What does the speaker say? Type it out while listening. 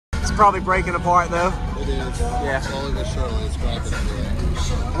probably breaking apart though. It is. Yeah. Slowly but surely, it's cracking everywhere.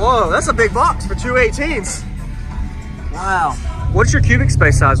 Whoa, that's a big box for 218s. Wow. What's your cubic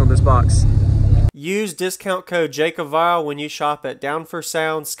space size on this box? Use discount code JacobViral when you shop at Down for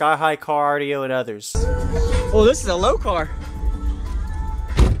Sound, Sky High Car Audio, and others. Oh, this is a low car.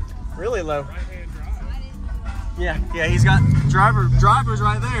 Really low. Right-hand drive. Yeah, he's got drivers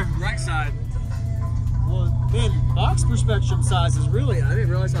right there, right side. Well, man, box perspection size is really, I didn't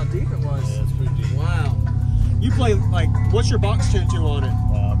realize how deep it was. Yeah, it's pretty deep. Wow. You play, like, what's your box tune to on it?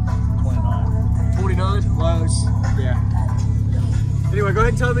 29. 49? Lows. Yeah. Anyway, go ahead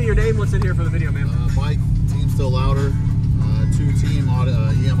and tell me your name, what's in here for the video, man. Mike, Team Still Louder, 2-team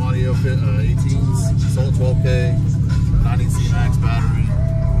EM Audio 18s, Sold 12K, 90C Max battery,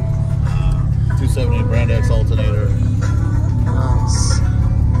 270 Brand X alternator. Nice.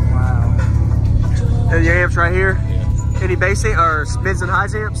 Wow. And your amps right here? Yeah. Any bass amp, or mids and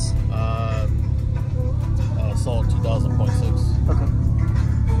highs amps? Sold 2000.6. Okay.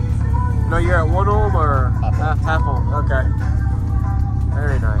 No, you're at 1 ohm or half ohm? Okay.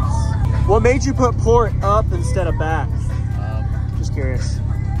 Very nice. What made you put port up instead of back? Just curious.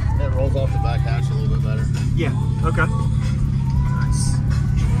 It rolls off the back hatch a little bit better. Yeah. Okay. Nice.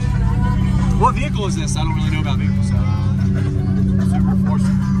 What vehicle is this? I don't really know about vehicles. So. Super Force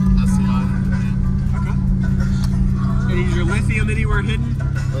SCI. Okay. And is your lithium anywhere hidden?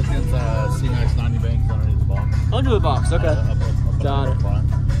 Lithium's C-Max 90 banks underneath the box. Under the box. Okay. Up Got it.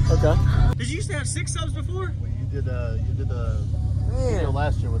 Front. Okay. Did you used to have 6 subs before? You did the Man. video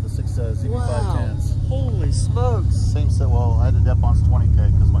last year with the 6 CB5 Wow. 10s. Holy smokes. Same set. Well, I had the dep on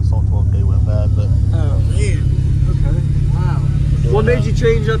 20K because my Salt 12K went bad, but Oh man. Okay. Wow. What made you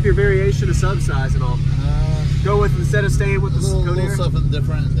change up your variation of sub size and all? Go with, instead of staying with the little something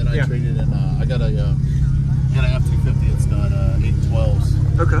different, and then I traded in. I got a F250. It's got 812s.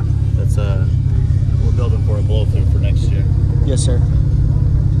 Okay. That's we're building for a blow through for next year. Yes, sir.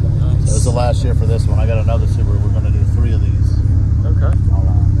 So it's the last year for this one. I got another Subaru. We're going to do 3 of these. Okay.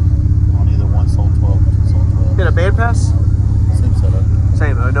 On either one Salt 12 or 2 Salt 12. Get a band pass? Same setup.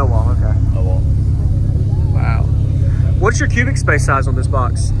 Same. Oh, no wall. Okay. No wall. Wow. What's your cubic space size on this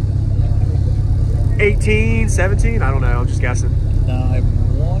box? 18, 17? I don't know. I'm just guessing. Now I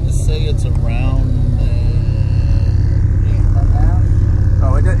want to say it's around 8.5.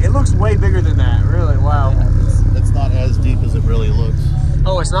 Oh, it looks way bigger than that. Really? Wow. Yeah, it's not as deep as it really looks.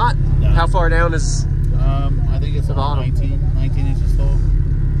 Oh, it's not? No. How far down is? I think it's about 19 inches tall.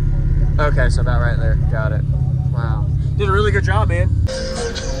 Okay, so about right there. Got it. Wow. Did a really good job, man.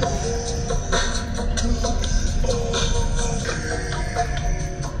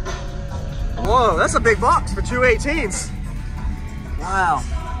 Whoa, that's a big box for 218s. Wow.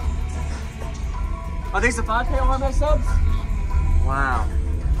 Are these the 5K RMS subs? Wow.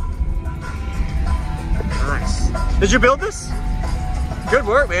 Nice. Did you build this? Good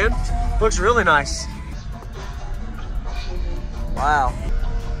work, man. Looks really nice. Wow.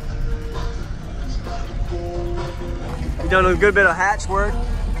 You done a good bit of hatch work.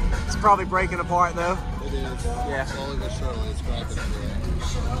 It's probably breaking apart though. It is. Yeah. Slowly but surely, it's cracking everywhere.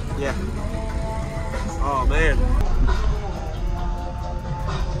 Yeah. Oh man.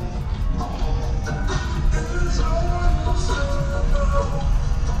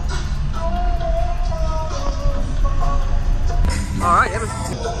 All right, Evan.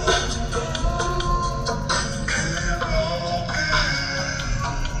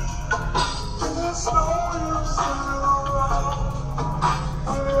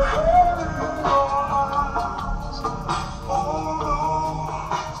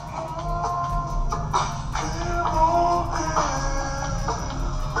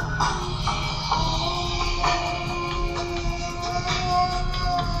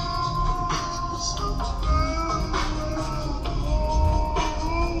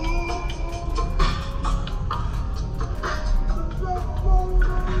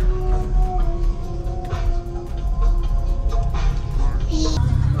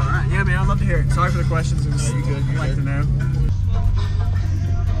 I'd love to hear it. Sorry for the questions. No, you good. I'd like to know.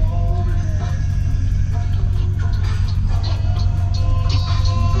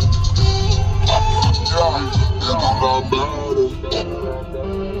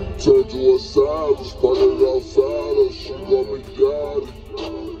 Turned to a savage, started outside, she got me got it.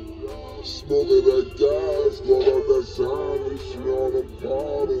 Smoking that gas, got out that shine, she on a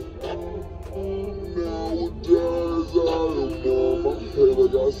party. Nowadays I am on my head, I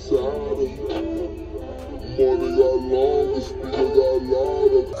got sadder. Money got longer, speaker got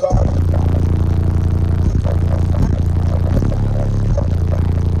louder.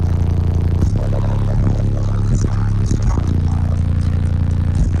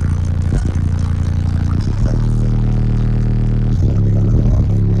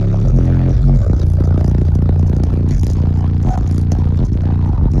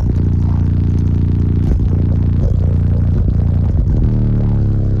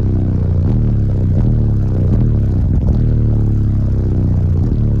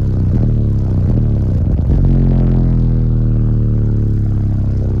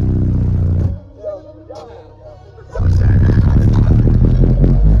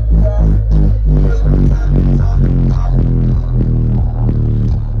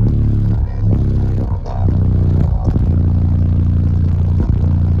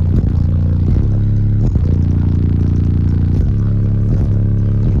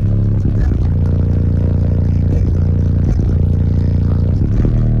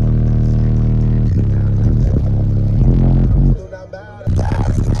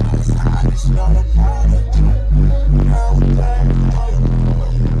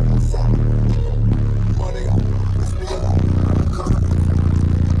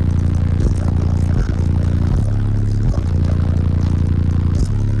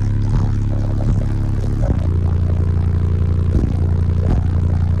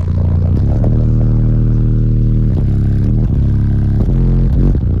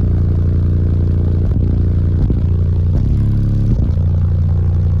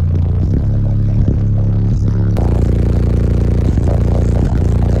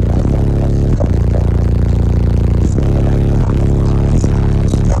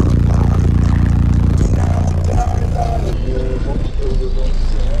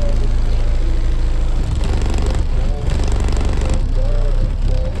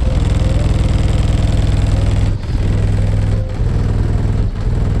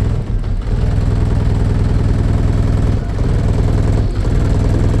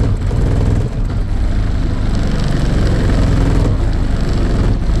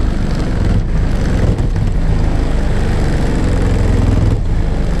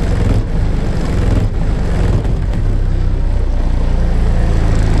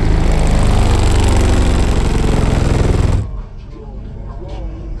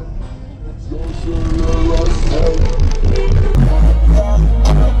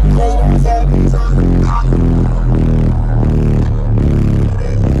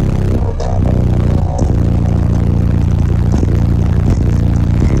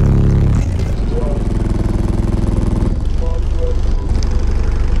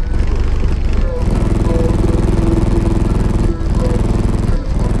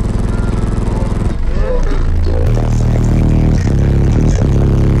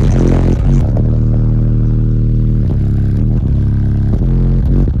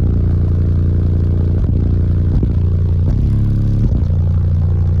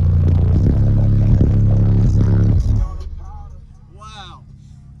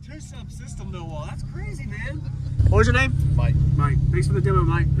 What was your name? Mike. Mike. Thanks for the demo,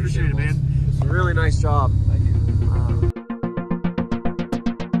 Mike. Appreciate it, man. Really nice job.